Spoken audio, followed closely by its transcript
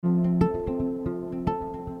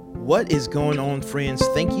What is going on, friends?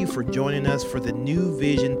 Thank you for joining us for the New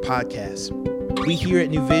Vision podcast. We here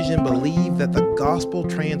at New Vision believe that the gospel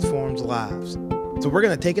transforms lives. So we're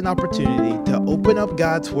going to take an opportunity to open up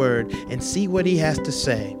God's word and see what he has to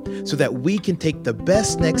say so that we can take the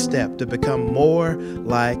best next step to become more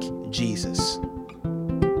like Jesus.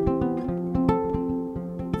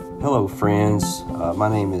 Hello, friends. My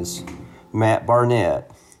name is Matt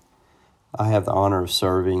Barnett. I have the honor of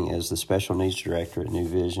serving as the Special Needs Director at New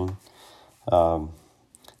Vision.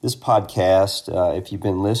 This podcast, if you've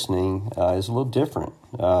been listening, is a little different.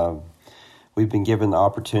 We've been given the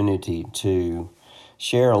opportunity to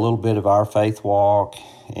share a little bit of our faith walk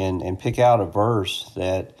and pick out a verse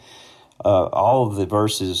that all of the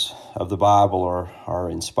verses of the Bible are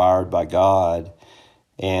inspired by God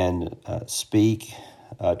and speak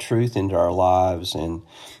truth into our lives. And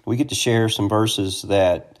we get to share some verses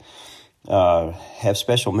that have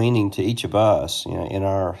special meaning to each of us, in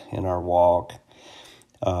our walk.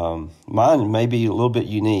 Mine may be a little bit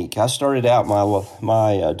unique. I started out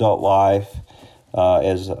my adult life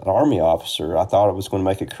as an Army officer. I thought I was going to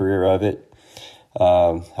make a career of it.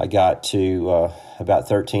 I got to about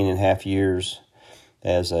 13 and a half years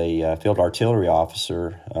as a field artillery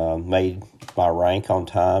officer, made my rank on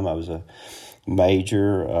time. I was a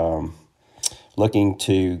major, looking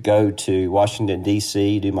to go to Washington,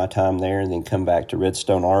 D.C., do my time there, and then come back to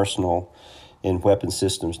Redstone Arsenal in weapon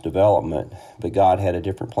systems development. But God had a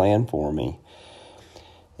different plan for me.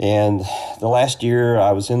 And the last year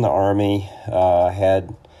I was in the Army, I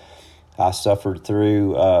suffered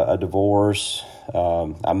through a divorce.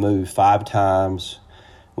 I moved 5 times,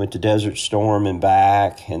 went to Desert Storm and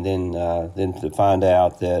back, and then to find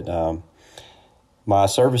out that my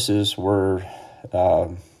services were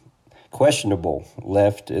questionable,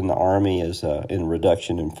 left in the Army as in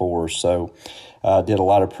reduction in force. So I did a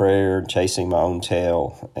lot of prayer, chasing my own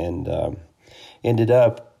tail, and ended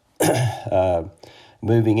up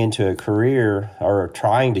moving into a career, or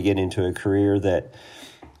trying to get into a career that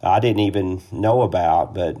I didn't even know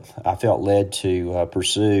about, but I felt led to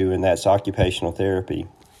pursue, and that's occupational therapy.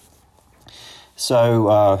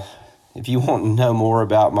 So if you want to know more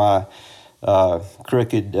about my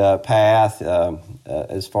crooked path,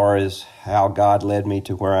 as far as how God led me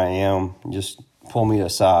to where I am, just pull me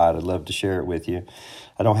aside. I'd love to share it with you.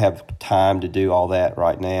 I don't have time to do all that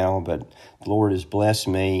right now, but the Lord has blessed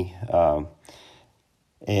me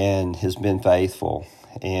and has been faithful.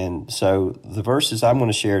 And so the verses I'm going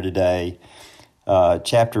to share today,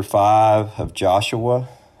 chapter 5 of Joshua,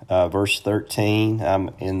 verse 13. I'm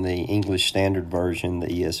in the English Standard Version, the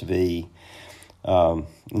ESV.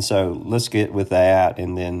 And so let's get with that,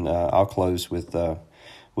 and then I'll close with a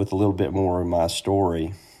little bit more of my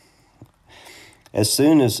story. As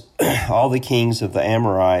soon as all the kings of the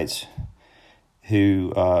Amorites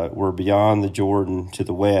who were beyond the Jordan to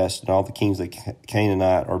the west, and all the kings of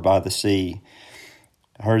Canaanite or by the sea,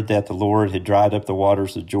 heard that the Lord had dried up the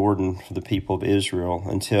waters of Jordan for the people of Israel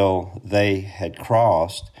until they had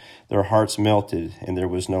crossed, their hearts melted, and there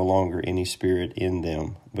was no longer any spirit in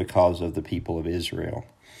them because of the people of Israel.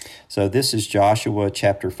 So this is Joshua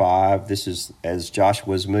chapter 5. This is as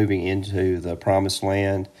Joshua is moving into the promised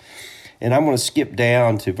land. And I'm going to skip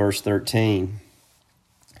down to verse 13.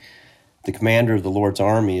 The commander of the Lord's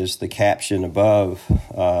army is the caption above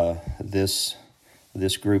this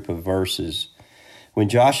group of verses. When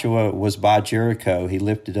Joshua was by Jericho, he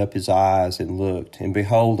lifted up his eyes and looked, and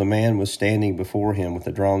behold, a man was standing before him with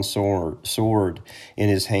a drawn sword in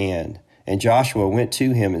his hand. And Joshua went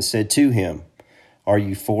to him and said to him, "Are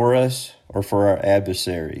you for us or for our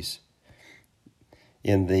adversaries?"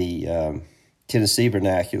 In the Tennessee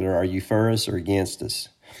vernacular, "Are you for us or against us?"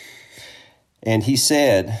 And he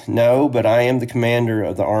said, "No, but I am the commander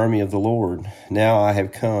of the army of the Lord. Now I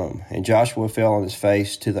have come." And Joshua fell on his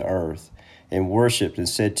face to the earth and worshipped and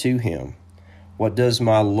said to him, "What does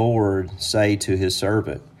my Lord say to his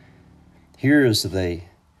servant?" Here is the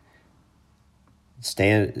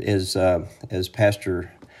stand, as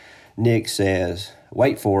Pastor Nick says,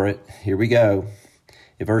 wait for it, here we go.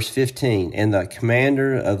 In verse 15, "And the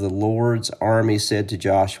commander of the Lord's army said to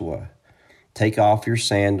Joshua, 'Take off your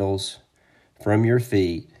sandals from your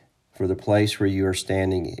feet, for the place where you are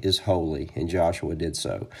standing is holy.' And Joshua did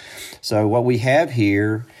so." So what we have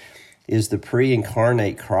here is the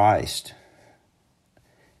pre-incarnate Christ.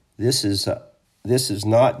 This is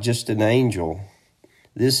not just an angel.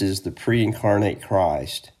 This is the pre-incarnate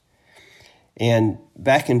Christ. And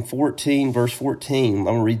back in verse 14, I'm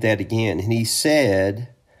going to read that again. "And he said,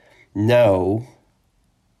 'No,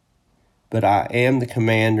 but I am the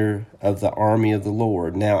commander of the army of the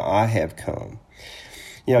Lord. Now I have come.'"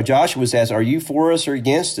 Joshua was asked, are you for us or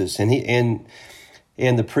against us? And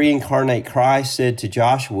the pre-incarnate Christ said to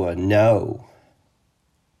Joshua, no.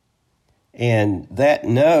 And that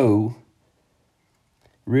no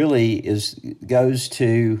really goes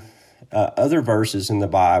to other verses in the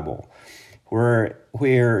Bible where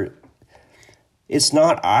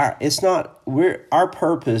our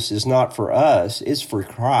purpose is not for us, it's for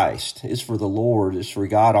Christ, it's for the Lord, it's for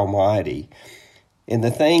God Almighty. And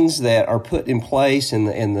the things that are put in place and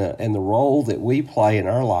the role that we play in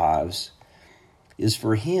our lives is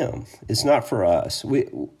for Him. It's not for us.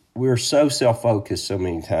 We're so self-focused so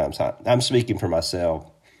many times. I'm speaking for myself.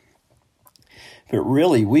 But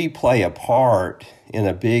really, we play a part in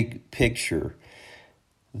a big picture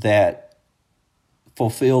that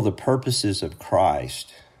fulfill the purposes of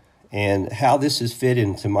Christ. And how this has fit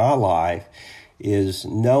into my life is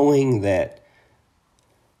knowing that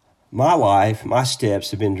my life, my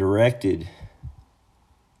steps have been directed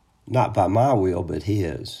not by my will, but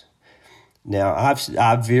His. Now,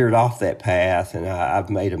 I've veered off that path, and I've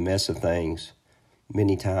made a mess of things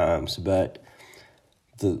many times, but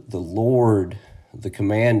the Lord, the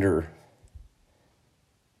Commander,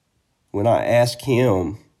 when I ask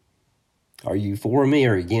Him, are you for me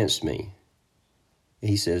or against me?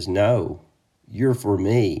 He says, no, you're for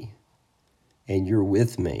me, and you're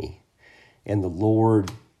with me. And the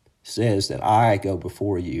Lord says that I go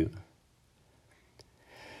before you.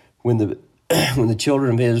 When the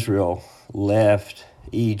children of Israel left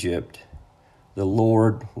Egypt, the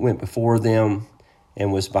Lord went before them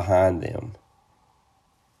and was behind them.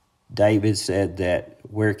 David said that,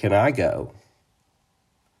 where can I go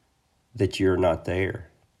that you're not there?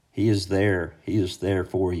 He is there. He is there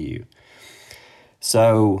for you.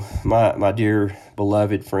 So, my dear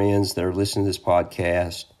beloved friends that are listening to this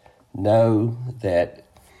podcast, know that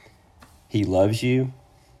He loves you,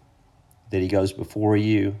 that He goes before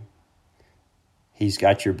you. He's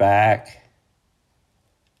got your back.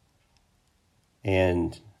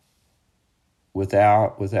 And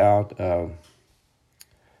without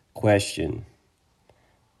question,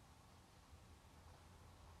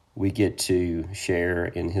 we get to share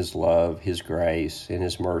in His love, His grace, and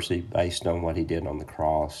His mercy based on what He did on the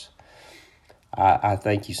cross. I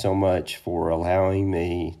thank you so much for allowing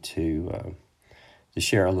me to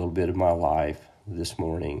share a little bit of my life this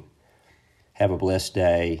morning. Have a blessed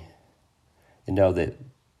day, and know that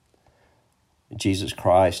Jesus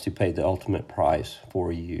Christ, who paid the ultimate price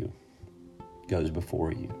for you, goes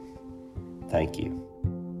before you. Thank you.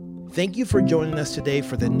 Thank you for joining us today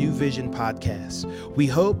for the New Vision podcast. We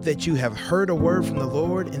hope that you have heard a word from the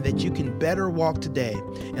Lord and that you can better walk today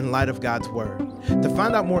in light of God's word. To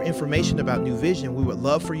find out more information about New Vision, we would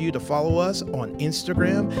love for you to follow us on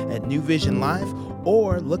Instagram at New Vision Life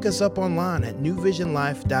or look us up online at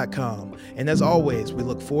newvisionlife.com. And as always, we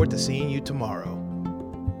look forward to seeing you tomorrow.